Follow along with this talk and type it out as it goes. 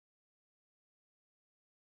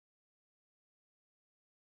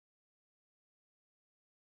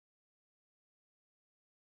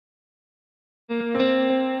In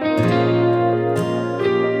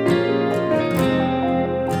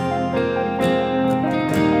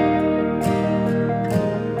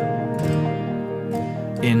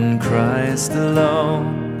Christ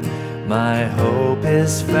alone, my hope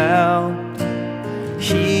is found.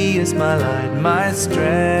 He is my light, my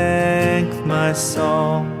strength, my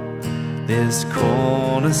song. This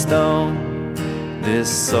cornerstone, this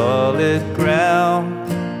solid ground,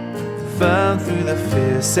 firm through the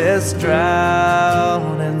fiercest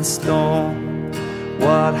drought and storm.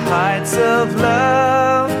 What heights of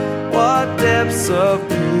love, what depths of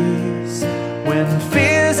peace, when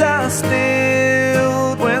fears are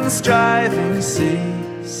stilled, when striving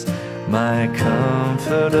cease. My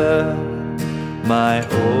comforter, my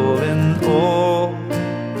all in all,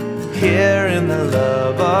 here in the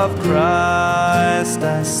love of Christ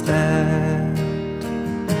I stand.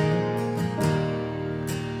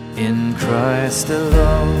 In Christ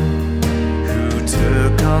alone, who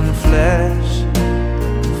took on flesh,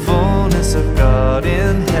 fullness of God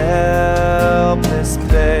in helpless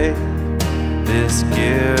babe. This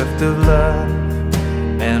gift of love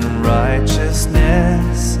and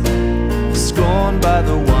righteousness, scorned by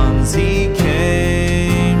the ones he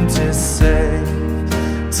came to save.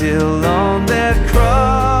 Till on that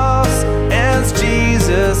cross, as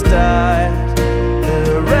Jesus died,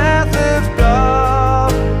 the wrath of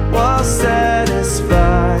God was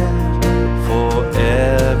satisfied. For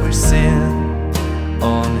every sin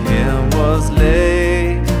on him was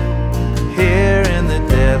laid. Here in the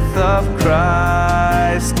death of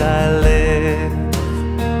Christ I live.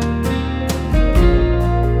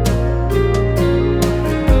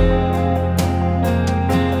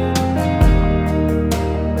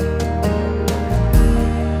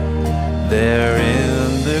 There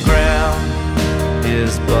in the ground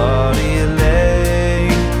his body lay,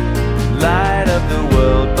 light of the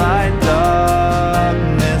world by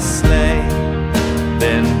darkness slain.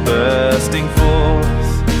 Then bursting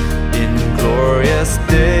forth in glorious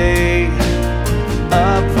day,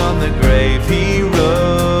 up from the grave he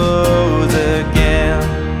rose again.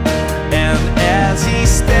 And as he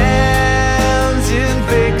stands in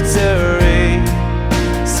victory,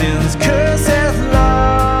 sin's curse hath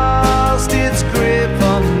lost its grip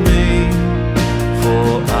on me.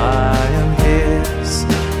 For I am his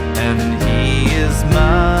and he is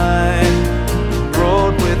mine,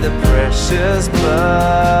 brought with the precious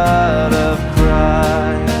blood of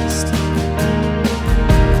Christ.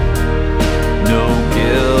 No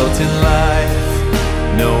guilt in life,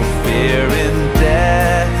 no fear in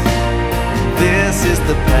death. This is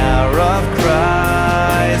the power of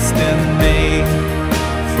Christ in me.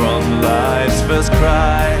 From life's first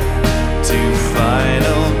cry to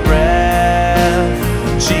final breath,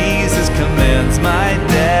 Jesus commands my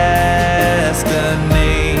destiny.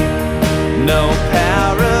 No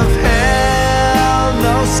power of hell,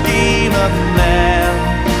 no scheme of man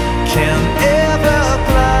can ever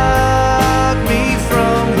pluck me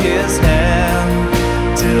from his hand,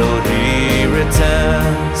 till he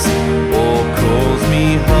returns or calls me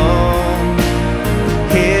home.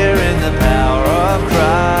 Here in the power of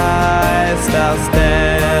Christ I'll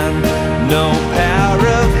stand. No power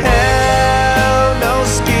of hell, no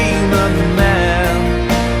scheme of man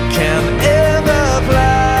can ever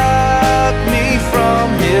pluck me from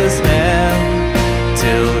his hand,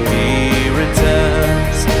 till he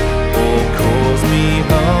returns or calls me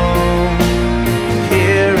home.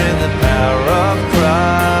 Here in the power of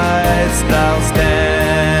Christ I'll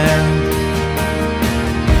stand.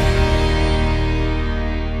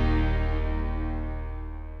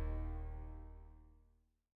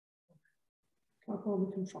 On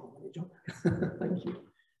the control manager. Thank you.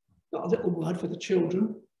 Got a little word for the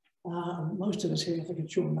children. Most of us here, I think, are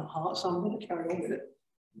children at heart, so I'm going to carry on with it.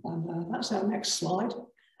 And that's our next slide.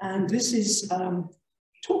 And this is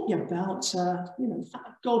talking about, the fact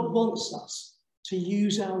that God wants us to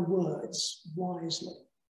use our words wisely,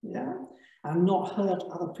 yeah, and not hurt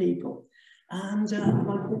other people. And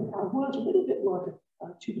I think our words are a little bit like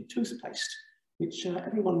a tube of toothpaste, which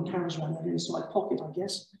everyone carries around their inside pocket, I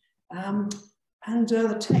guess. And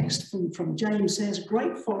the text from James says, a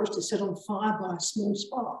great forest is set on fire by a small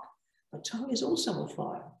spark. The tongue is also on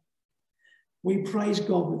fire. We praise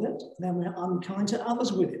God with it, and then we're unkind to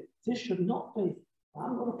others with it. This should not be.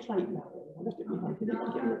 I've got a plate now. I left it behind. Can you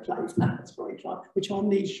get me a plate? That's very kind, which I'll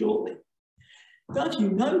need shortly. I don't know if you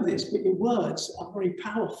know this, but your words are very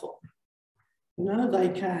powerful. You know, they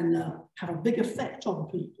can have a big effect on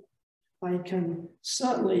people. They can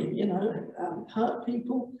certainly, hurt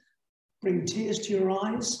people, bring tears to your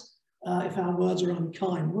eyes if our words are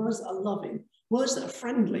unkind. Words that are loving, words that are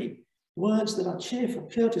friendly Words that are cheerful,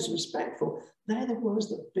 courteous, respectful, they're the words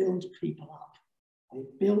that build people up. They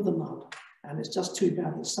build them up. And it's just too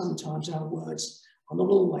bad that sometimes our words are not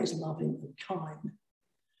always loving and kind.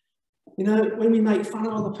 You know, when we make fun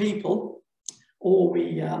of other people, or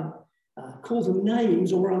we call them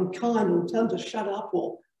names, or we're unkind, or tell them to shut up,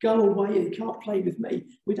 or go away, you can't play with me,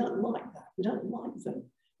 we don't like that. We don't like them.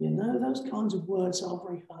 You know, those kinds of words are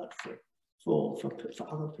very hurtful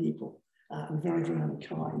for other people and very, very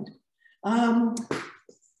unkind.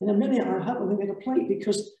 In a minute, I hope I'm going to get a plate,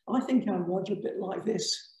 because I think our words are a bit like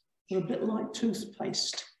this. They're a bit like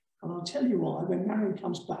toothpaste. And I'll tell you why. When Marion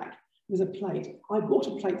comes back with a plate, I bought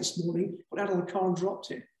a plate this morning, got out of the car and dropped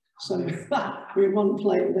it. So we're one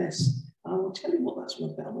plate less. And I'll tell you what that's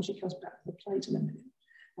all about when she comes back with the plate in a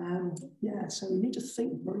minute. Yeah, so we need to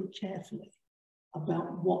think very carefully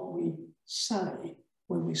about what we say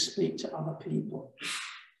when we speak to other people.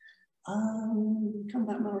 Come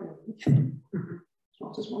back, Marion. I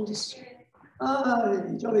just wanted to say,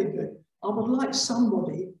 jolly good. I would like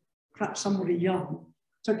somebody, perhaps somebody young,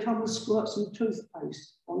 to come and squirt some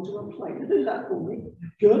toothpaste onto a plate. Do that for me.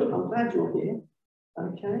 Good, I'm glad you're here.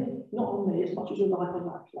 Okay, not on me as much as you like on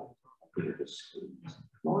that plate.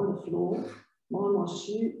 Mine the floor, mine my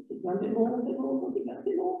suit. A bit more, a bit more, a bit more,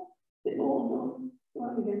 a bit more.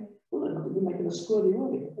 Right again. Well, I think we're making a squirty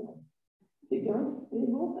one here. Keep going. Any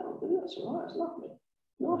more? That'll do. That's all right. That's lovely.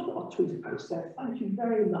 Nice little toothpaste there. Thank you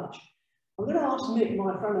very much. I'm going to ask Mick,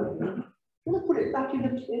 my friend over there, I'm going to put it back in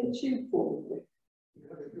the tube for me.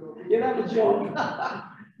 You'll have a job.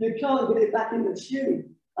 You can't get it back in the tube.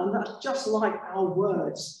 And that's just like our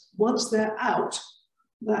words. Once they're out,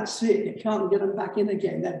 that's it. You can't get them back in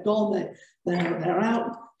again. They're gone. They're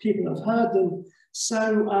out. People have heard them.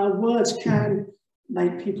 So words can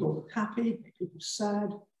make people happy, make people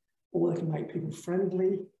sad, or they can make people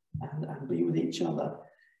friendly and be with each other.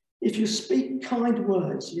 If you speak kind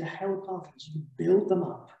words, you help others, you build them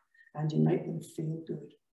up, and you make them feel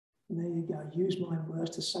good. And there you go. Use my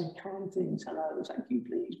words to say kind things. Hello, thank you,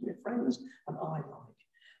 please. We're friends, and I like.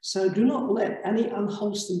 So do not let any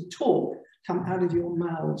unwholesome talk come out of your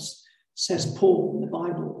mouths, says Paul in the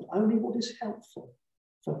Bible, but only what is helpful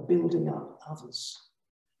for building up others.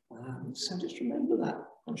 So just remember that.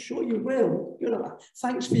 I'm sure you will. Good.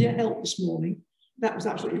 Thanks for your help this morning. That was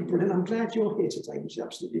absolutely brilliant. I'm glad you're here today, which is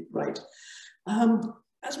absolutely great.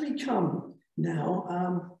 As we come now,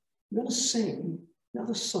 I'm going to sing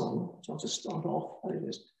another song. So I'll just start off. There it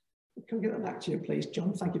is. Can we get that back to you, please,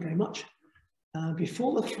 John? Thank you very much.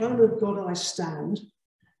 Before the throne of God I stand,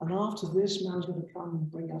 and after this, man's going to come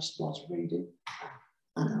and bring us God's reading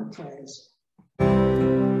and our prayers.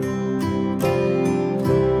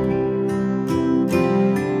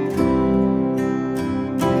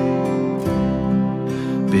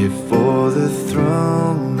 Before the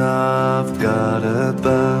throne of God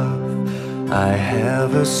above, I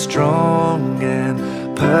have a strong and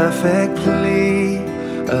perfect plea,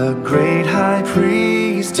 a great high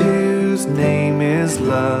priest whose name is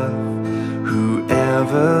love, who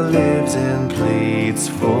ever lives and pleads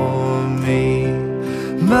for me.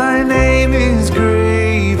 My name is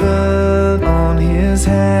graven on his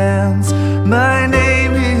hands, my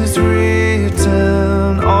name is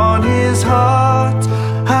written on his heart.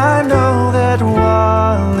 I know that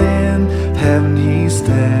while in heaven he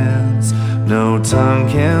stands, no tongue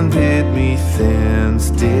can bid me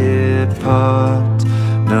thence depart.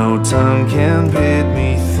 No tongue can bid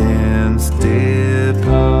me thence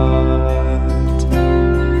depart.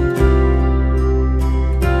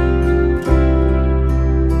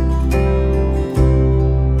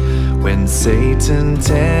 When Satan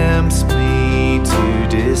tempts me to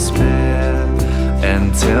despair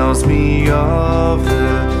and tells me of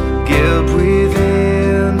the guilt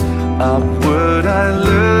within, upward I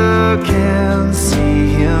look and see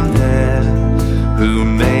him there, who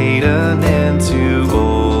made an end to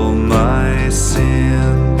all my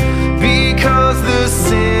sin. Because the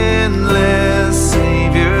sinless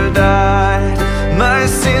Savior died, my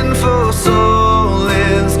sinful soul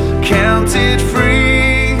is counted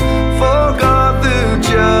free, for God the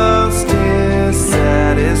just is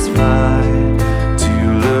satisfied to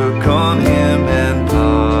look on him and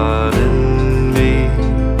pardon me,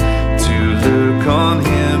 to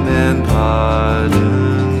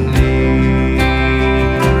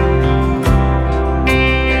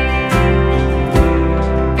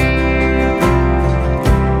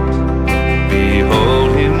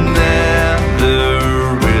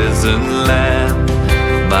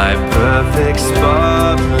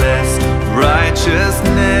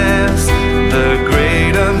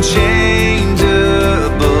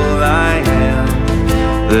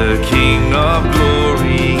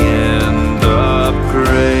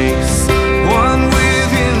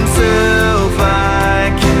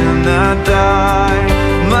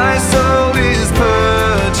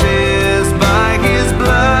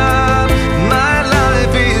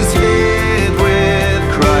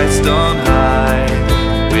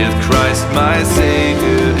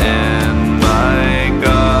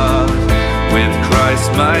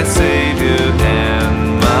Christ, my Savior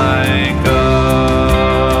and my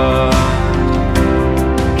God.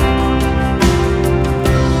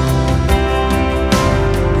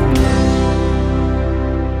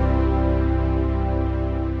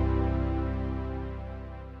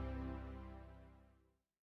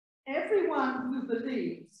 Everyone who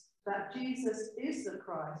believes that Jesus is the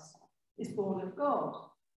Christ is born of God,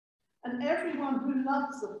 and everyone who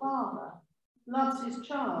loves the Father loves his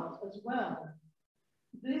child as well.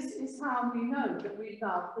 This is how we know that we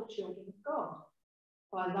love the children of God,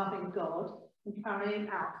 by loving God and carrying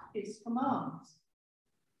out his commands.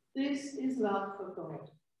 This is love for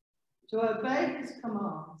God, to obey his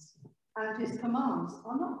commands, and his commands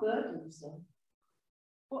are not burdensome.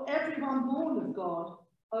 For everyone born of God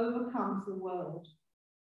overcomes the world.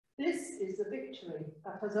 This is the victory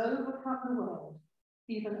that has overcome the world,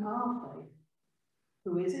 even our faith.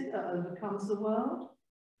 Who is it that overcomes the world?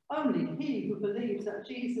 Only he who believes that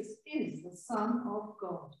Jesus is the Son of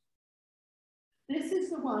God. This is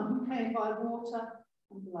the one who came by water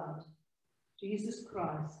and blood, Jesus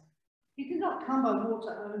Christ. He did not come by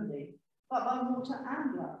water only, but by water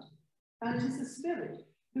and blood. And it is the Spirit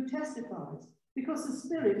who testifies, because the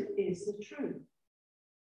Spirit is the truth.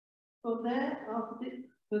 For there are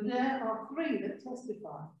three that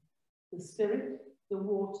testify, the Spirit, the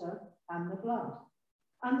water, and the blood.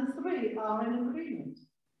 And the three are in agreement.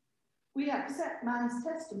 We accept man's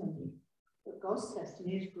testimony, but God's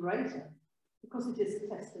testimony is greater, because it is the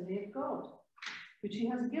testimony of God, which he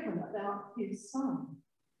has given about his Son.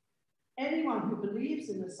 Anyone who believes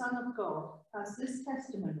in the Son of God has this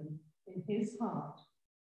testimony in his heart.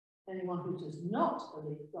 Anyone who does not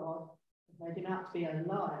believe God has made him out to be a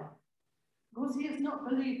liar, because he has not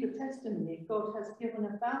believed the testimony God has given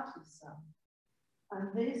about his Son.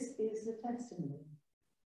 And this is the testimony.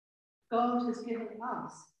 God has given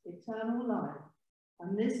us eternal life,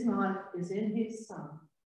 and this life is in his Son.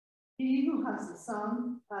 He who has the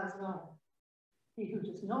Son has life. He who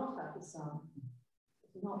does not have the Son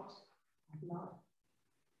does not have life.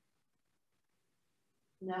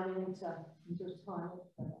 Now we enter into a time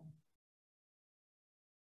of prayer.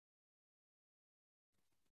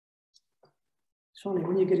 It's funny,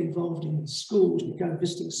 when you get involved in schools, you go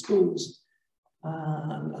visiting schools,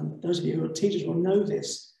 and those of you who are teachers will know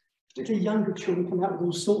this, particularly younger children come out with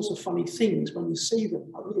all sorts of funny things when you see them.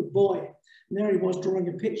 A little boy, and there he was drawing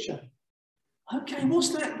a picture. Okay, what's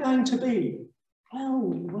that going to be?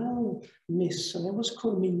 Well, miss. And they always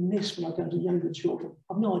call me miss when I go to younger children.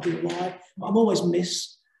 I've no idea why, but I'm always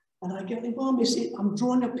miss. And I go, well, miss, I'm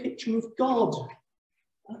drawing a picture of God.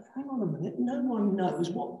 Hang on a minute, no one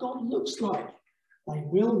knows what God looks like. They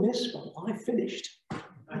will miss when I finished.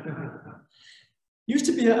 Used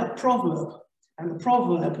to be a proverb, and the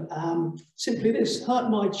proverb simply this: hurt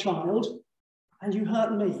my child and you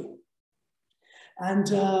hurt me. And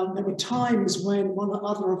there were times when one or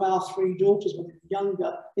other of our three daughters, when they were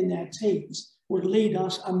younger, in their teens, would lead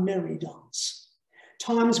us a merry dance.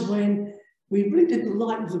 Times when we really didn't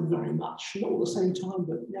like them very much, not all the same time,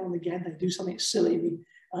 but now and again they do something silly.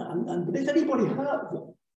 But if anybody hurt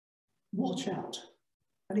them, watch out.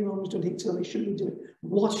 Anyone who's doing things they shouldn't be doing,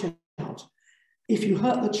 watch out. If you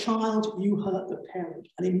hurt the child, you hurt the parent.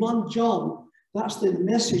 And in 1 John, that's the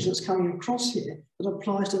message that's coming across here that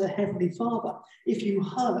applies to the Heavenly Father. If you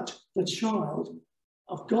hurt the child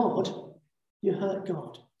of God, you hurt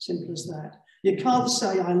God. Simple as that. You can't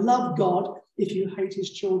say, I love God, if you hate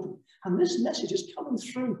his children. And this message is coming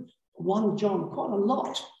through 1 John quite a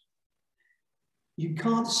lot. You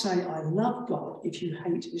can't say, I love God, if you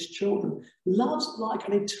hate his children. Love's like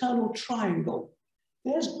an eternal triangle.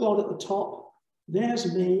 There's God at the top,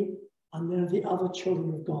 there's me, and there are the other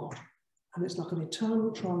children of God. And it's like an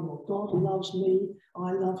eternal triangle. God loves me,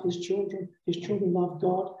 I love his children love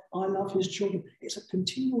God, I love his children. It's a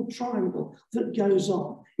continual triangle that goes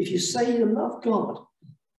on. If you say you love God,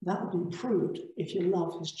 that will be proved if you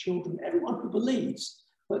love his children. Everyone who believes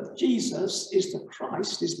that Jesus is the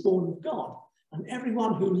Christ is born of God. And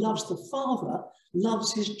everyone who loves the Father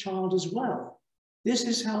loves his child as well. This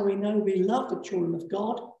is how we know we love the children of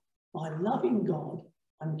God, by loving God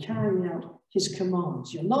and carrying out his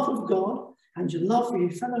commands. Your love of God and your love for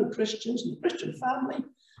your fellow Christians and the Christian family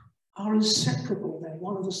are inseparable. They're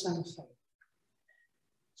one and the same thing.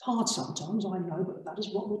 It's hard sometimes, I know, but that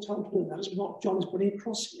is what we're told to do. That is what John is putting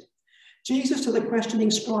across here. Jesus, to the questioning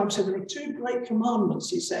scribe, said, there are 2 great commandments,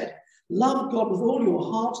 he said. Love God with all your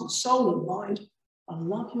heart and soul and mind, and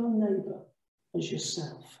love your neighbour as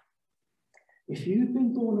yourself. If you've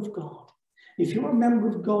been born of God, if you're a member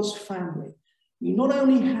of God's family, you not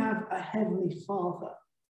only have a heavenly Father,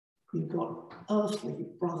 you've got earthly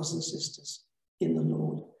brothers and sisters. in the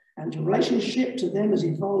Lord. And your relationship to them has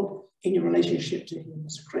evolved in your relationship to him.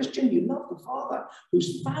 As a Christian, you love the Father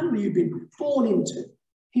whose family you've been born into.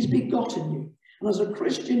 He's begotten you. And as a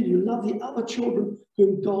Christian, you love the other children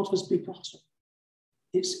whom God has begotten.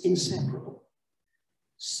 It's inseparable.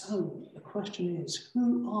 So the question is,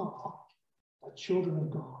 who are the children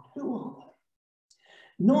of God? Who are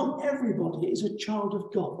they? Not everybody is a child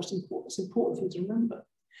of God. That's important. It's an important thing to remember.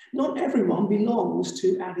 Not everyone belongs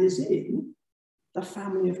to and is in the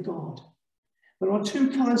family of God. There are two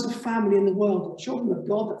kinds of family in the world: the children of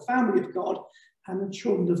God, the family of God, and the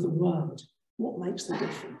children of the world. What makes the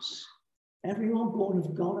difference? Everyone born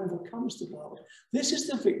of God overcomes the world. This is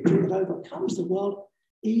the victory that overcomes the world,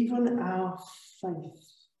 even our faith.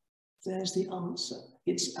 There's the answer.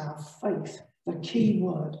 It's our faith, the key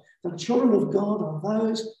word. The children of God are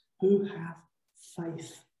those who have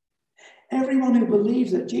faith. Everyone who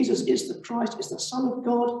believes that Jesus is the Christ is the Son of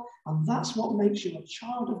God, and that's what makes you a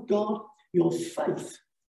child of God, your faith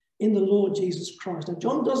in the Lord Jesus Christ. Now,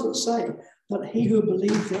 John doesn't say that he who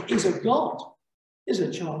believes there is a God is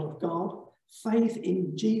a child of God. Faith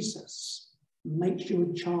in Jesus makes you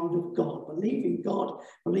a child of God. Believe in God,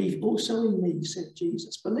 believe also in me, said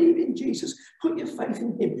Jesus. Believe in Jesus, put your faith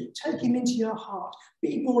in him, take him into your heart,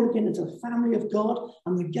 be born again into the family of God,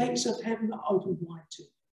 and the gates of heaven are open wide to you.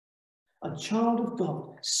 A child of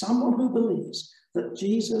God, someone who believes that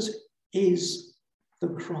Jesus is the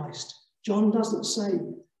Christ. John doesn't say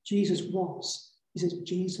Jesus was, he says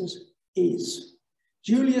Jesus is.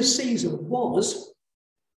 Julius Caesar was,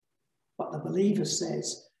 but the believer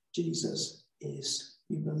says Jesus is.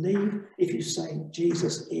 You believe if you say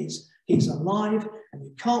Jesus is. He's alive, and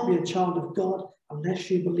you can't be a child of God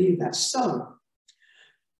unless you believe that. So,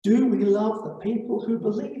 do we love the people who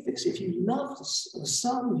believe this? If you love the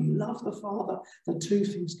Son, you love the Father, the two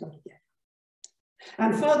things go together.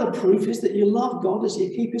 And further proof is that you love God as you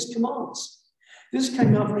keep his commands. This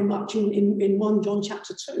came out very much in 1 John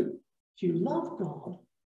chapter 2. If you love God,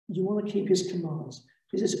 you want to keep his commands.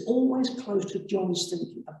 Because it's always close to John's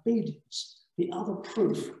thinking, obedience, the other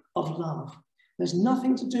proof of love. There's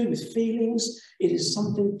nothing to do with feelings. It is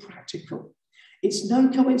something practical. It's no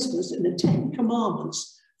coincidence that in the 10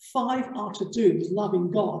 commandments, 5 are to do with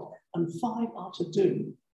loving God and 5 are to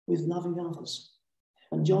do with loving others.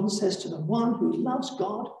 And John says to the one who loves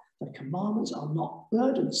God, the commandments are not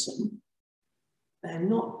burdensome. They're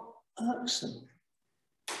not irksome.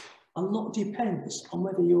 A lot depends on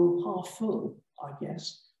whether you're half full, I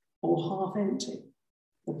guess, or half empty.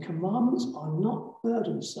 The commandments are not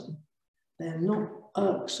burdensome. They're not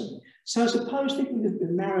irksome. So suppose, thinking of the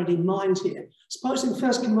married in mind here, suppose the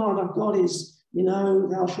first command of God is,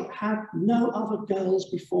 thou shalt have no other girls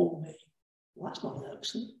before me. Well, that's not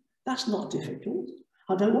irksome. That's not difficult.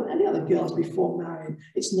 I don't want any other girls before marrying.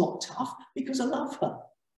 It's not tough because I love her.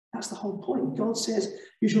 That's the whole point. God says,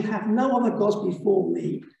 you shall have no other gods before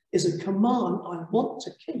me is a command I want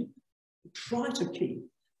to keep, try to keep,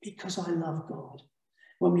 because I love God.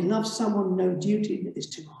 When we love someone, no duty is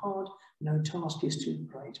too hard, no task is too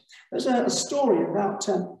great. There's a story about,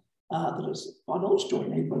 that is an old story,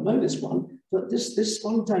 maybe you know this one, that this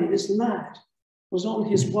one day, this lad was on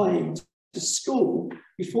his way to school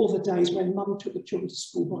before the days when mum took the children to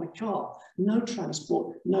school by car. No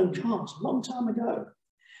transport, no cars, a long time ago.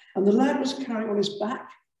 And the lad was carrying on his back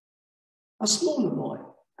a smaller boy,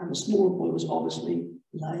 and the smaller boy was obviously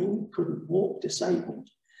lame, couldn't walk, disabled.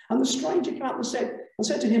 And the stranger came up and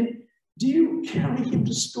said to him, do you carry him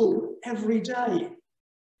to school every day?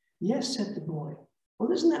 Yes, said the boy.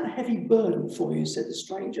 Well, isn't that a heavy burden for you, said the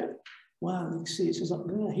stranger. Well, you see, it says up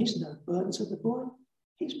there, he's no burden, said the boy.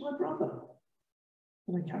 He's my brother.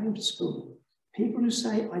 And I carry him to school. People who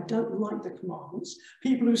say, I don't like the commandments,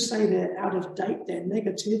 people who say they're out of date, they're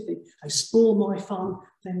negative, they spoil my fun,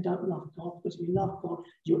 then don't love God. Because if you love God,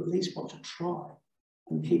 you at least want to try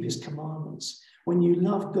and keep his commandments. When you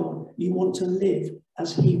love God, you want to live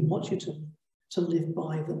as he wants you to live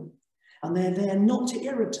by them. And they're there not to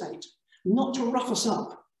irritate, not to rough us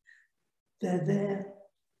up. They're there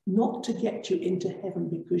not to get you into heaven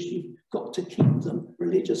because you've got to keep them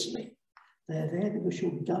religiously. They're there because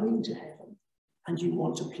you're going to heaven and you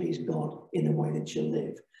want to please God in the way that you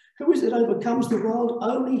live. Who is it overcomes the world?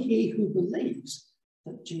 Only he who believes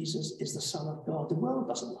that Jesus is the Son of God. The world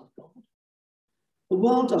doesn't love God. The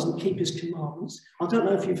world doesn't keep his commandments. I don't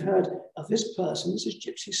know if you've heard of this person. This is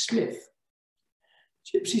Gypsy Smith.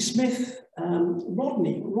 Gypsy Smith,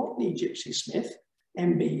 Rodney Gypsy Smith,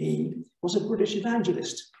 MBE, was a British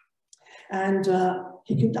evangelist. And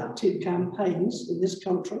he conducted campaigns in this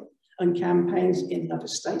country and campaigns in the United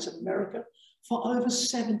States of America for over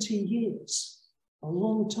 70 years. a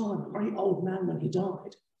long time, a very old man when he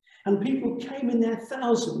died. And people came in their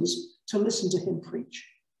thousands to listen to him preach.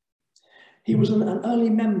 He was an early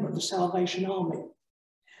member of the Salvation Army.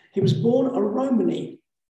 He was born a Romany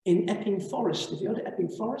in Epping Forest. If you go to Epping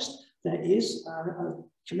Forest, there is a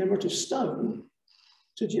commemorative stone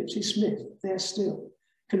to Gypsy Smith there still.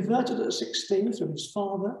 Converted at 16 through his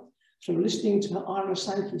father, through listening to Ira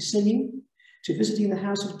Sankey singing, to visiting the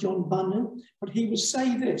house of John Bunyan. But he would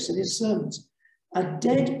say this in his sermons: a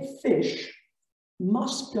dead fish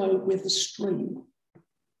must go with the stream.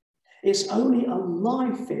 It's only a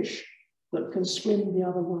live fish that can swim the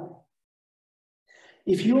other way.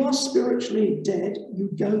 If you are spiritually dead, you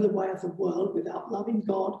go the way of the world without loving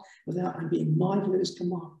God, without being mindful of his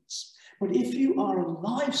commandments. But if you are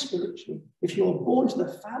alive spiritually, if you're born to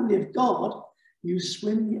the family of God, you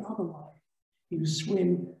swim the other way. You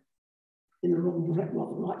swim in the wrong direction, not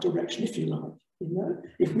the right direction, if you like. You know,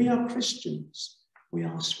 if we are Christians, we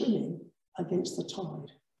are swimming against the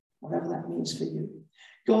tide, whatever that means for you.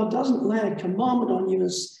 God doesn't lay a commandment on you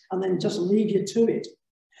and then just leave you to it.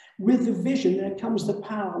 With the vision, there comes the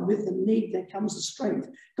power. With the need, there comes the strength.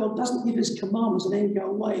 God doesn't give his commandments and then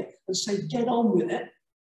go away and say, get on with it.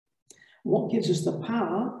 What gives us the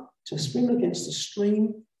power to swim against the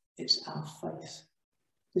stream? It's our faith.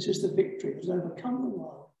 This is the victory that has overcome the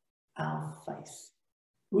world, our faith.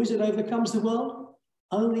 Who is it overcomes the world?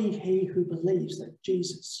 Only he who believes that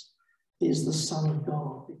Jesus is the Son of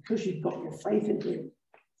God. Because you've got your faith in him,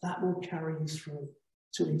 that will carry you through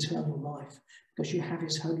to eternal life, because you have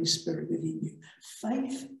his Holy Spirit within you.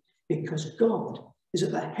 Faith, because God is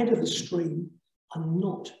at the head of the stream and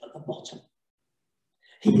not at the bottom.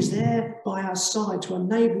 He is there by our side to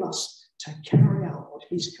enable us to carry out what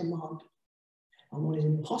he's commanded. And what is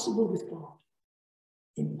impossible with God,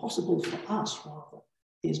 impossible for us rather,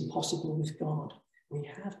 is possible with God. We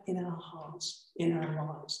have in our hearts, in our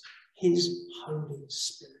lives, his Holy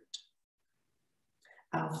Spirit.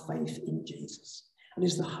 Our faith in Jesus. And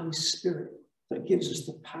it's the Holy Spirit that gives us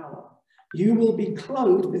the power. You will be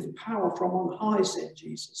clothed with power from on high, said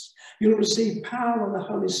Jesus. You'll receive power when the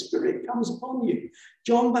Holy Spirit comes upon you.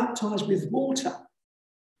 John baptized with water,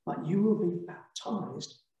 but you will be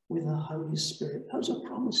baptized with the Holy Spirit. Those are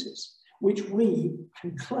promises which we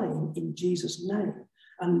can claim in Jesus' name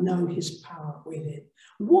and know his power within.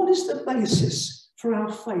 What is the basis for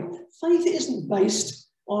our faith? Faith isn't based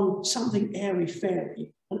on something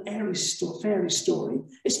airy-fairy, an airy fairy story.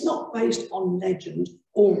 It's not based on legend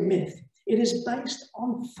or myth. It is based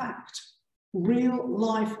on fact, real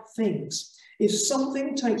life things. If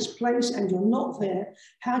something takes place and you're not there,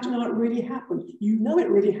 how do you know it really happened? You know it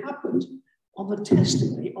really happened on the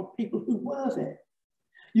testimony of people who were there.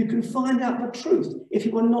 You can find out the truth if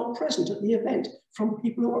you were not present at the event from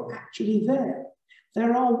people who are actually there.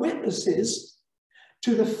 There are witnesses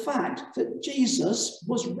to the fact that Jesus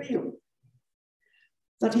was real,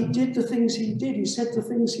 that he did the things he did, he said the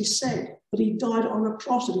things he said, that he died on a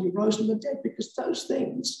cross and he rose from the dead, because those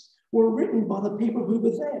things were written by the people who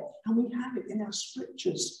were there. And we have it in our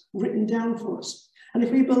scriptures written down for us. And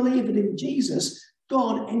if we believe that in Jesus,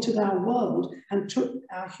 God entered our world and took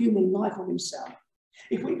our human life on himself,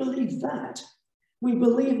 if we believe that, we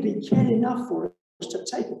believe that he cared enough for us to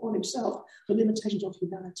take upon himself the limitations of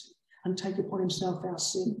humanity and take upon himself our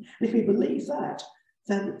sin. And if we believe that,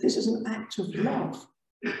 then this is an act of love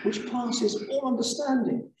which passes all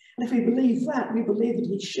understanding. And if we believe that, we believe that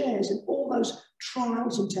he shares in all those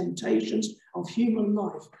trials and temptations of human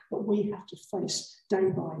life that we have to face day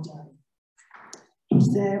by day.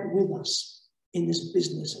 He's there with us in this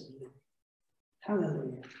business of living.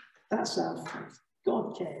 Hallelujah. That's our faith.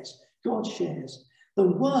 God cares. God shares. The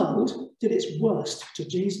world did its worst to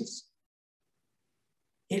Jesus.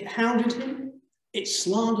 It hounded him. It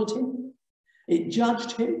slandered him. It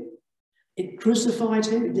judged him. It crucified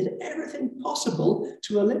him. It did everything possible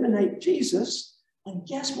to eliminate Jesus. And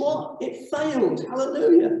guess what? It failed.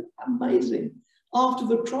 Hallelujah. Amazing. After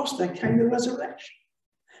the cross, there came the resurrection.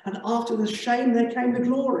 And after the shame, there came the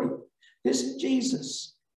glory. This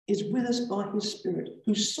Jesus is with us by his Spirit,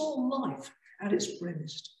 who saw life at its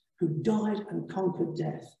brimmest, who died and conquered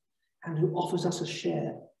death, and who offers us a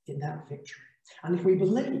share in that victory. And if we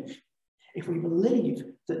believe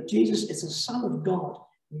that Jesus is the Son of God,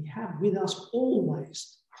 we have with us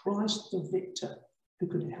always Christ the victor, who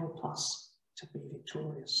can help us to be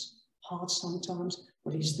victorious. Hard sometimes,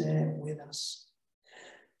 but he's there with us.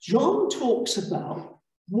 John talks about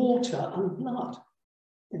water and blood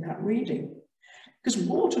in that reading, because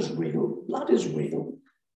water's real, blood is real.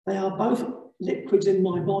 They are both liquids in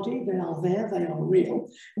my body. They are there, they are real.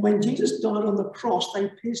 When Jesus died on the cross, they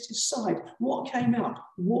pierced his side. What came out?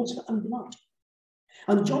 Water and blood.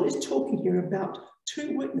 And John is talking here about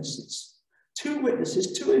two witnesses, two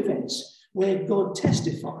events where God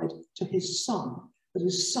testified to his son, that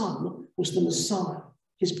his son was the Messiah,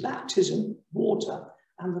 his baptism, water,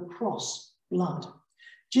 and the cross, blood.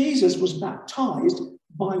 Jesus was baptized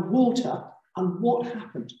by water, and what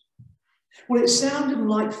happened? Well, it sounded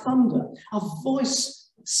like thunder. A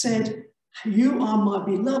voice said, "You are my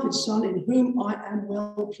beloved son in whom I am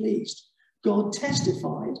well pleased." God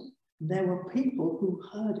testified. There were people who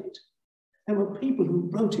heard it. There were people who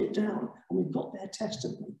wrote it down, and we've got their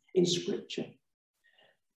testimony in Scripture.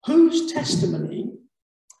 Whose testimony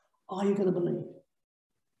are you going to believe?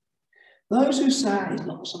 Those who say he's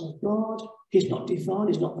not the Son of God, he's not divine,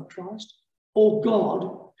 he's not the Christ, or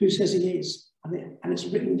God who says he is, and it's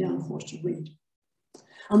written down for us to read.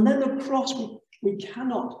 And then the cross, we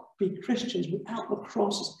cannot be Christians without the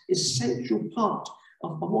cross as an essential part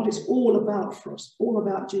of what it's all about for us, all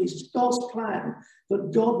about Jesus. God's plan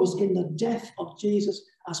that God was in the death of Jesus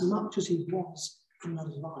as much as he was in the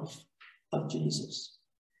life of Jesus.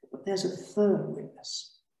 But there's a third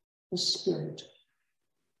witness, the Spirit.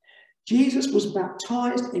 Jesus was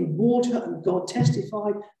baptized in water and God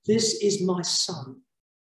testified, "This is my son."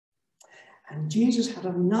 And Jesus had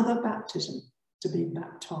another baptism to be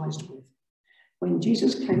baptized with. When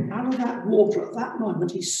Jesus came out of that water, at that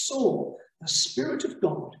moment, he saw the Spirit of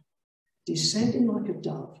God descending like a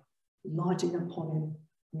dove, lighting upon him.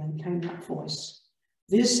 And then came that voice,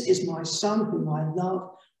 "This is my son whom I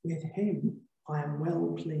love. With him I am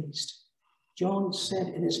well pleased." John said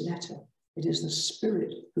in his letter, it is the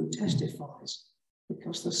Spirit who testifies,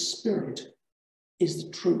 because the Spirit is the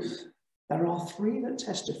truth. There are three that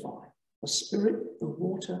testify, the Spirit, the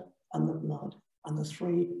water, and the blood. And the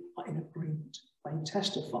three are in agreement. They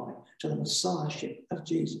testify to the Messiahship of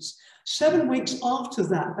Jesus. 7 weeks after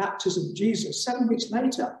that baptism of Jesus, 7 weeks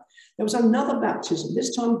later, there was another baptism.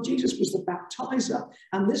 This time Jesus was the baptizer,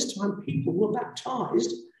 and this time people were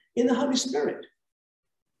baptized in the Holy Spirit.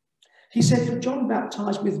 He said, "For John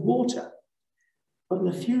baptized with water, but in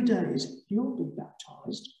a few days you'll be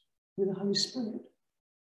baptized with the Holy Spirit."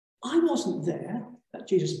 I wasn't there at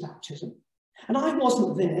Jesus' baptism, and I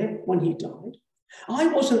wasn't there when he died.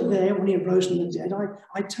 I wasn't there when he rose from the dead.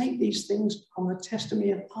 I take these things on the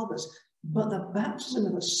testimony of others, but the baptism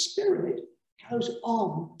of the Spirit goes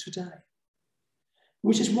on today.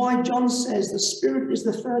 Which is why John says the Spirit is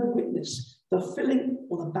the third witness. The filling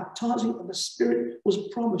or the baptizing of the Spirit was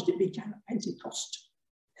promised. It began at Pentecost.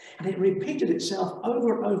 And it repeated itself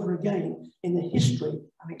over and over again in the history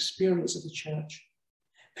and experience of the church.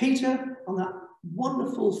 Peter, on that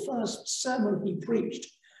wonderful first sermon he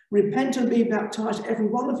preached, "Repent and be baptized, every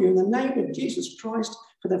one of you, in the name of Jesus Christ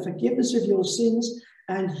for the forgiveness of your sins,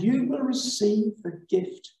 and you will receive the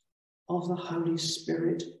gift of the Holy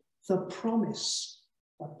Spirit." The promise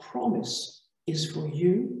is for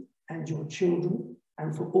you and your children,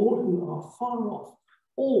 and for all who are far off,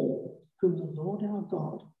 all whom the Lord our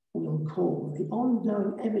God will call. The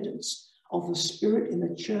ongoing evidence of the Spirit in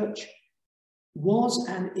the church was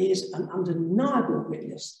and is an undeniable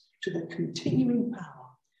witness to the continuing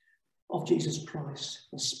power of Jesus Christ,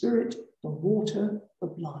 the Spirit, the water, the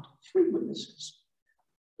blood. Three witnesses,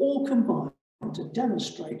 all combined to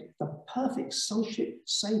demonstrate the perfect sonship,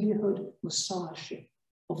 saviourhood, messiahship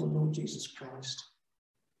of the Lord Jesus Christ.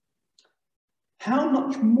 How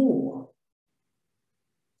much more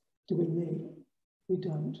do we need? We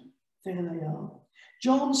don't. There they are.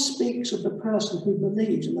 John speaks of the person who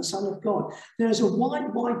believes in the Son of God. There's a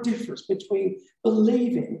wide difference between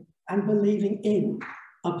believing and believing in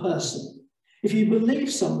a person. If you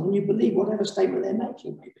believe someone, you believe whatever statement they're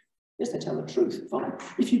making, maybe. Yes, they tell the truth, fine.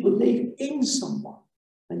 If you believe in someone,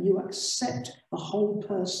 then you accept the whole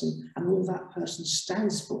person and all that person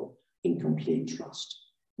stands for in complete trust.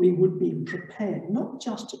 We would be prepared not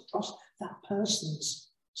just to trust that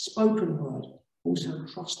person's spoken word, also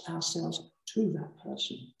trust ourselves to that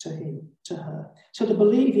person, to him, to her. So to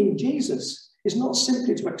believe in Jesus is not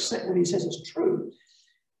simply to accept what he says is true.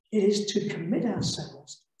 It is to commit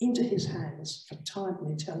ourselves into his hands for time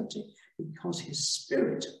and eternity, because his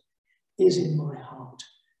Spirit is in my heart.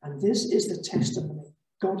 And this is the testimony.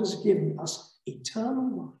 God has given us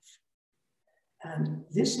eternal life. And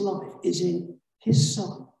this life is in his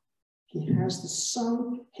Son. He has the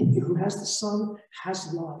Son. He who has the Son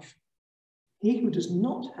has life. He who does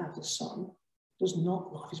not have the Son does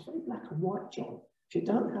not life. It's very black and white, John. If you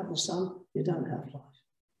don't have the Son, you don't have life.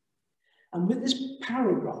 And with this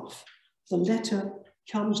paragraph, the letter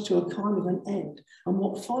comes to a kind of an end. And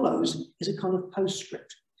what follows is a kind of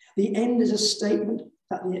postscript. The end is a statement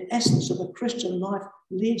that the essence of the Christian life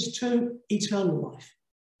leads to eternal life.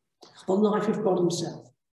 the life of God himself.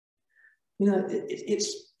 You know,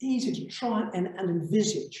 it's easy to try and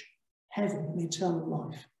envisage heaven and eternal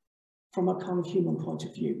life from a kind of human point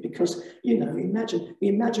of view, because, you know, we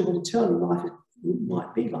imagine what eternal life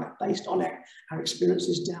might be like based on our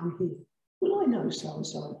experiences down here. Will I know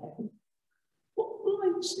so-and-so in heaven? What will I,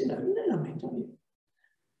 you know what I mean, don't you?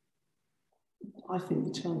 I think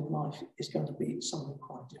eternal life is going to be something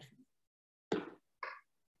quite different.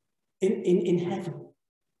 In heaven,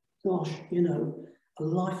 gosh, you know, a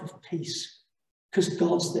life of peace, because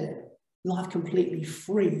God's there. Life completely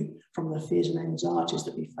free from the fears and anxieties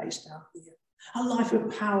that we face down here. A life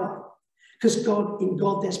of power, because in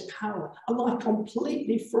God there's power. A life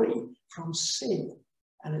completely free from sin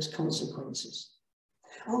and its consequences.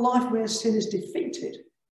 A life where sin is defeated,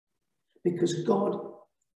 because God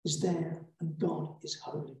is there and God is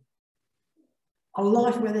holy. A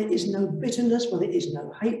life where there is no bitterness, where there is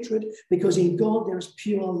no hatred, because in God there is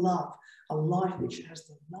pure love. A life which has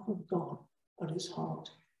the love of God at its heart.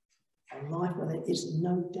 A life where there is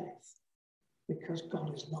no death, because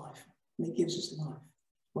God is life and he gives us life.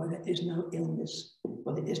 Where there is no illness,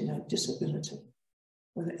 where there is no disability,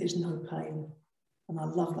 where there is no pain. And I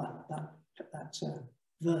love that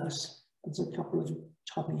verse. There's a couple of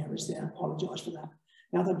typing errors there. I apologise for that.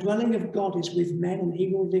 Now the dwelling of God is with men, and he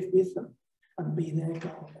will live with them and be their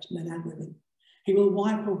God, as men and women. He will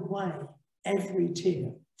wipe away every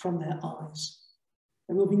tear from their eyes.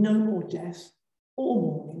 There will be no more death, or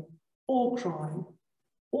mourning, or crying,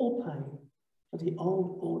 or pain, for the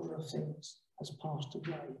old order of things has passed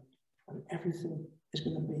away, and everything is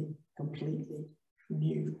going to be completely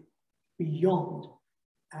new, beyond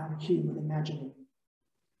our human imagining.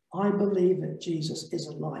 I believe that Jesus is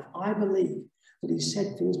alive. I believe that he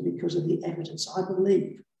said things because of the evidence. I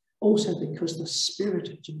believe also because the Spirit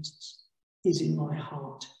of Jesus is in my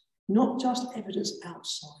heart. Not just evidence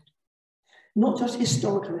outside, not just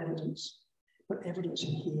historical evidence, but evidence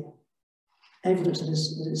in here. Evidence that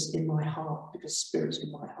is in my heart, because Spirit's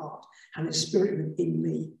in my heart. And the Spirit within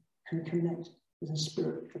me can connect with the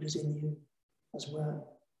Spirit that is in you as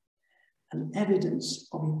well. An evidence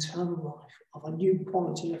of eternal life, of a new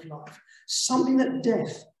quality of life, something that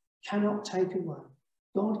death cannot take away.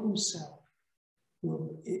 God himself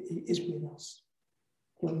is with us.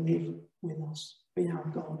 He'll live with us, be our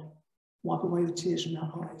God, wipe away the tears from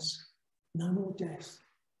our eyes. No more death,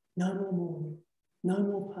 no more mourning, no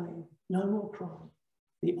more pain, no more crying.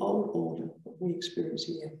 The old order that we experience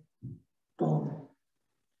here, gone.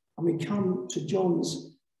 And we come to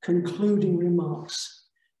John's concluding remarks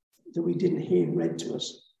that we didn't hear read to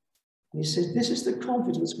us. And he says, this is the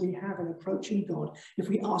confidence we have in approaching God. If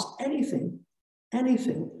we ask anything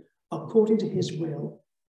according to his will,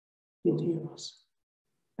 he'll hear us.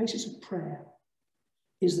 The basis of prayer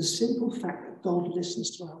is the simple fact that God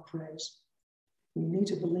listens to our prayers. We need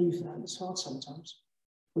to believe that. It's hard sometimes.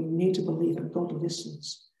 We need to believe that God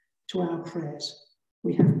listens to our prayers.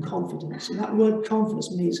 We have confidence. And that word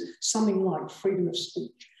confidence means something like freedom of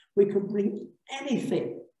speech. We can bring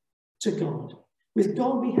anything to God. With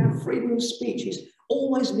God, we have freedom of speech. He's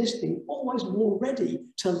always listening, always more ready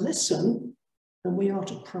to listen than we are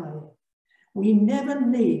to pray. We never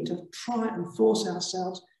need to try and force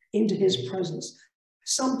ourselves into his presence.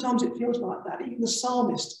 Sometimes it feels like that. Even the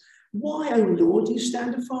psalmist, why, O Lord, do you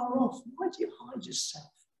stand afar off? Why do you hide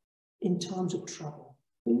yourself in times of trouble?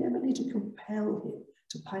 We never need to compel him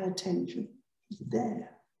to pay attention. He's there,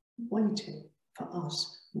 waiting for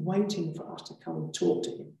us to come and talk to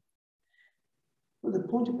him. But the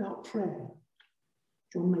point about prayer,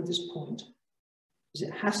 John made this point, is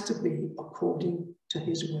it has to be according to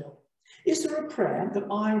his will. Is there a prayer that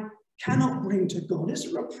I cannot bring to God? Is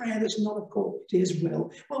there a prayer that's not according to his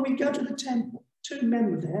will? Well, we go to the temple. 2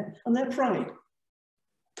 men were there and they prayed.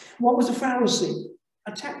 One was a Pharisee,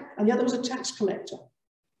 and the other was a tax collector.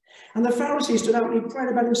 And the Pharisee stood up and he prayed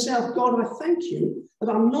about himself. God, I thank you that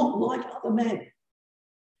I'm not like other men.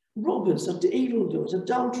 Robbers, evildoers,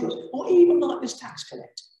 adulterers, or even like this tax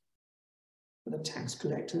collector. But the tax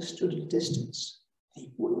collector stood at a distance.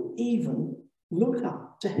 He wouldn't even look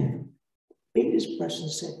up to heaven, beat his breast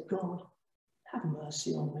and said, God, have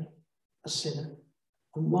mercy on me, a sinner.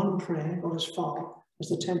 And one prayer got as far as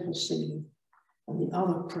the temple ceiling, and the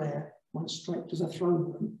other prayer went straight to the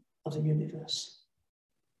throne room of the universe.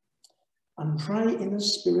 And pray in the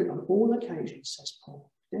Spirit on all occasions, says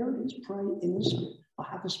Paul. There it is, pray in the Spirit. I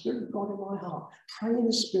have the Spirit of God in my heart. Pray in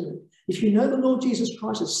the Spirit. If you know the Lord Jesus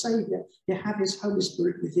Christ as Saviour, you have his Holy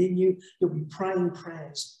Spirit within you, you'll be praying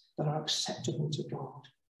prayers that are acceptable to God.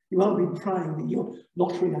 You won't be praying that your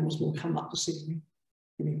lottery numbers will come up this evening.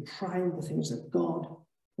 You'll be praying the things that God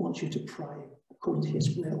wants you to pray according to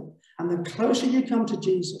his will. And the closer you come to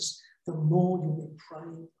Jesus, the more you'll be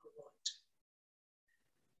praying right.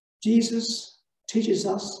 Jesus teaches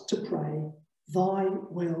us to pray, thy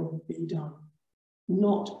will be done,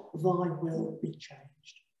 not thy will be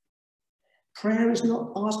changed. Prayer is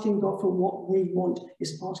not asking God for what we want,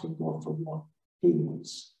 it's asking God for what he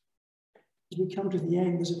wants. As we come to the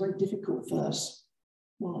end, there's a very difficult verse.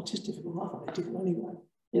 Well, it is difficult, I find it difficult anyway.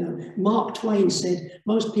 You know, Mark Twain said,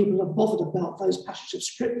 most people are bothered about those passages of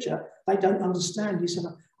scripture they don't understand. He said,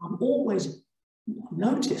 I'm always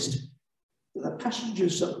noticed that the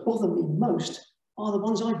passages that bother me most are the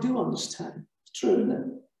ones I do understand. It's true, isn't it?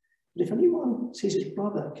 But if anyone sees his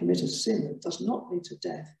brother commit a sin that does not lead to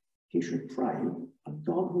death, he should pray and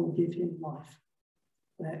God will give him life.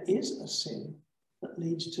 There is a sin that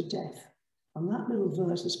leads to death. And that little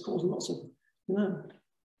verse has caused lots of,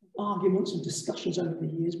 arguments and discussions over the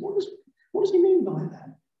years. What does he mean by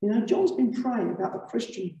that? You know, John's been praying about the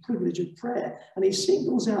Christian privilege of prayer, and he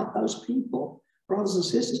singles out those people, brothers and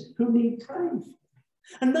sisters, who need praying for.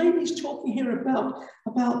 And maybe he's talking here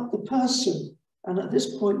about the person. And at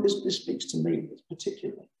this point, this speaks to me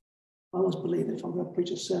particularly. I always believe that if I'm going to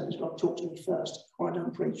preach a service, God talk to me first, or I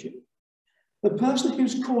don't preach it. The person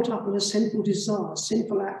who's caught up in a sinful desire,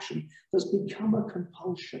 sinful action, that's become a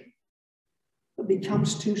compulsion, that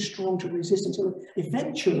becomes too strong to resist until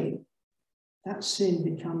eventually that sin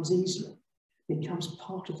becomes easier, becomes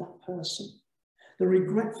part of that person. The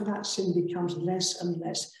regret for that sin becomes less and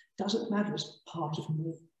less. Doesn't matter, it's part of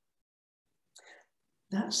me.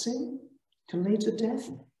 That sin can lead to death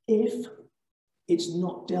if it's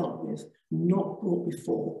not dealt with, not brought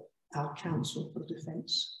before our counsel for the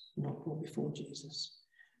defense, not brought before Jesus.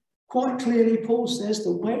 Quite clearly, Paul says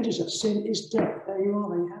the wages of sin is death. There you are,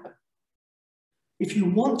 there you have it. If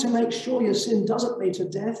you want to make sure your sin doesn't lead to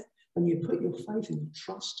death, then you put your faith and your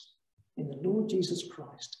trust in the Lord Jesus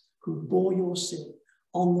Christ, who bore your sin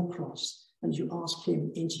on the cross, and you ask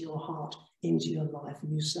him into your heart, into your life,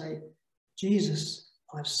 and you say, Jesus,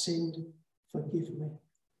 I've sinned, forgive me.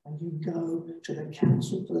 And you go to the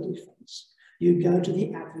counsel for the defense. You go to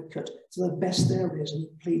the advocate, to the best there is, and he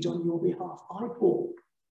pleads on your behalf. I bore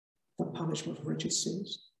the punishment for Richard's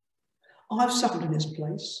sins. I've suffered in his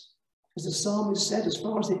place. As the psalmist said, as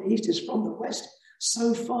far as the east is from the west,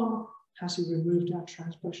 so far has he removed our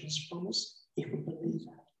transgressions from us, if we believe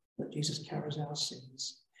that Jesus carries our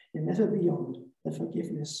sins. You're never beyond the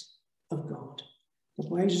forgiveness of God. The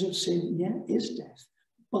wages of sin, is death,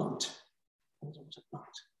 but,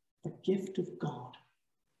 the gift of God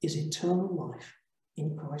is eternal life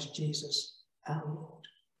in Christ Jesus our Lord.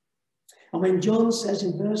 And when John says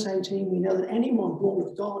in verse 18, we know that anyone born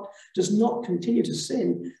of God does not continue to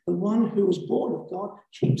sin, the one who was born of God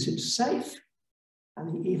keeps him safe, and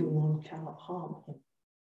the evil one cannot harm him.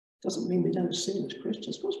 Doesn't mean we don't sin as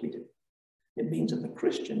Christians, of course we do. It means that the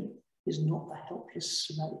Christian is not the helpless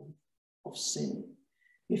slave of sin.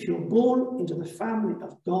 If you're born into the family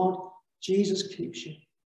of God, Jesus keeps you.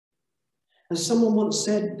 As someone once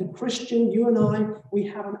said, the Christian, you and I, we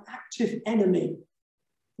have an active enemy.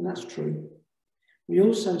 And that's true. We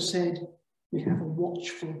also said we have a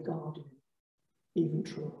watchful guardian. Even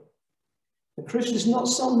truer. The Christian is not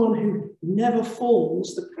someone who never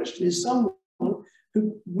falls. The Christian is someone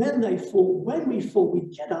who, when we fall,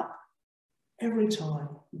 we get up every time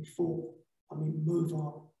we fall and we move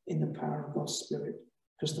on in the power of God's Spirit.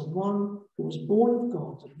 Because the one who was born of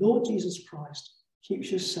God, the Lord Jesus Christ,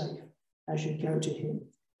 keeps you safe as you go to him,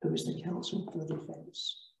 who is the counsel for the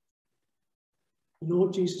defense. The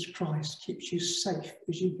Lord Jesus Christ keeps you safe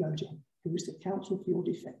as you go to him, who is the counsel for your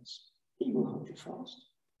defense. He will hold you fast.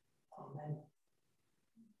 Amen.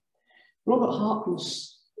 Robert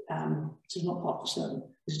Harkness, this is not part of the sermon,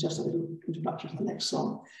 this is just a little introduction to the next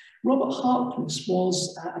song. Robert Harkness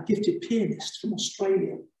was a gifted pianist from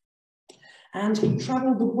Australia, and he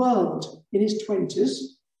travelled the world in his 20s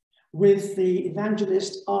with the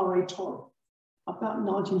evangelist R.A. Torrey, about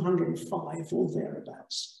 1905 or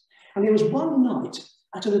thereabouts. And it was one night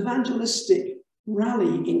at an evangelistic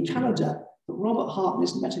rally in Canada that Robert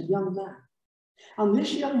Harkness met a young man. And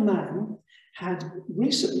this young man had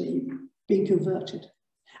recently been converted.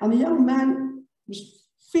 And the young man was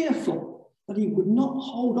fearful that he would not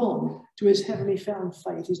hold on to his heavenly found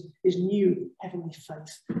faith, his new heavenly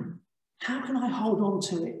faith. How can I hold on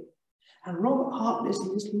to it? And Robert Harkness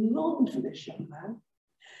longed for this young man.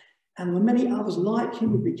 And there were many others like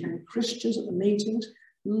him who became Christians at the meetings,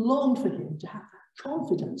 longed for him to have that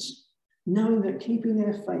confidence, knowing that keeping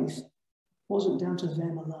their faith wasn't down to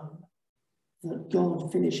them alone, that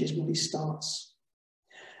God finishes what he starts.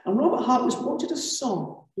 And Robert Harkness wanted a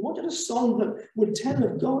song. He wanted a song that would tell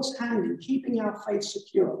of God's hand in keeping our faith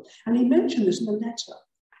secure. And he mentioned this in a letter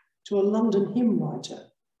to a London hymn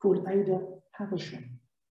writer called Ada Havisham.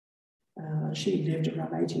 She lived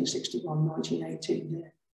around 1861, 1918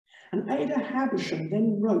 there. And Ada Havisham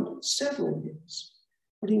then wrote several hymns,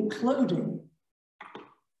 but including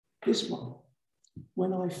this one,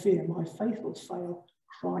 "When I fear my faith will fail,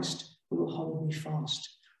 Christ will hold me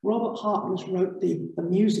fast." Robert Harkness wrote the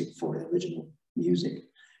music for it, original music.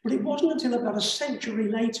 But it wasn't until about a century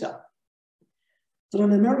later that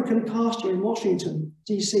an American pastor in Washington,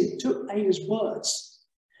 DC, took Ada's words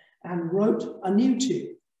and wrote a new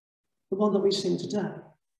tune, the one that we sing today.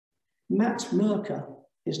 Matt Merker,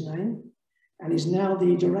 his name, and is now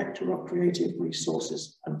the Director of Creative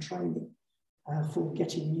Resources and Training for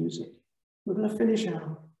Getting Music. We're going to finish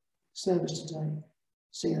our service today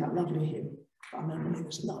singing that lovely hymn, "I Know My Name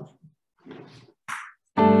Is Love."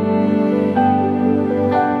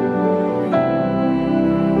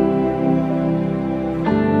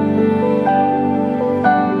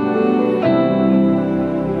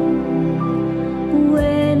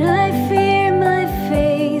 When I fear my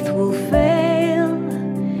faith will fail,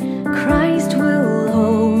 Christ will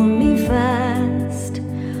hold me fast.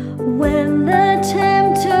 When the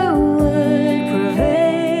tempter would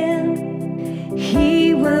prevail,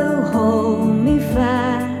 he will hold me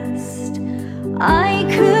fast. I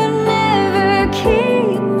could never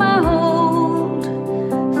keep my hold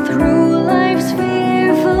through life's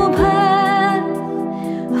fearful path,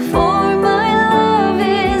 for my love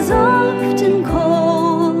is often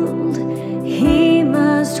cold. He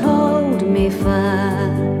must hold me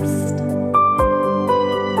fast.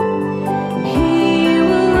 He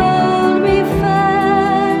will hold me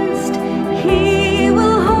fast. He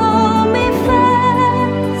will hold me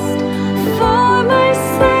fast. For my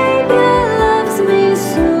Savior loves me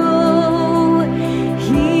so.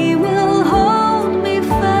 He will hold me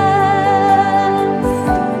fast.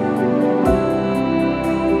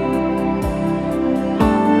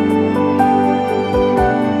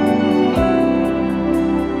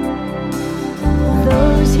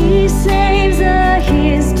 Those he saves are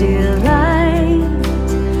his delight.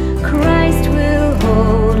 Christ will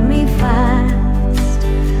hold me fast.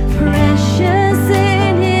 Precious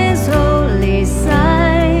in his holy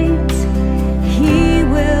sight, he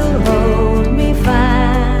will hold me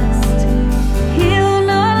fast. He'll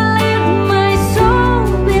not let my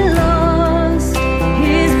soul be lost.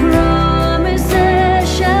 His promises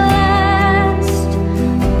shall last.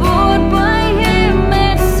 Bought by him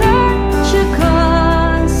at such a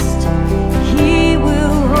cost, he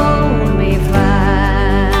will hold me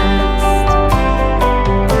fast.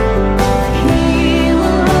 He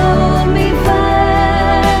will hold me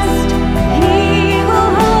fast. He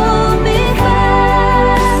will hold me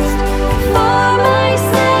fast. For my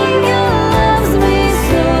Savior loves me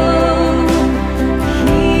so.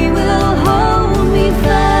 He will hold me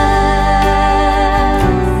fast.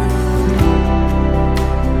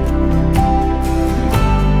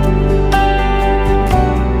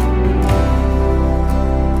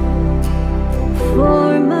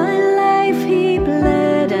 For my life he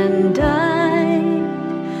bled and died.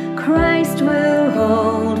 Christ will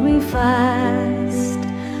hold me fast.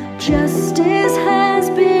 Justice has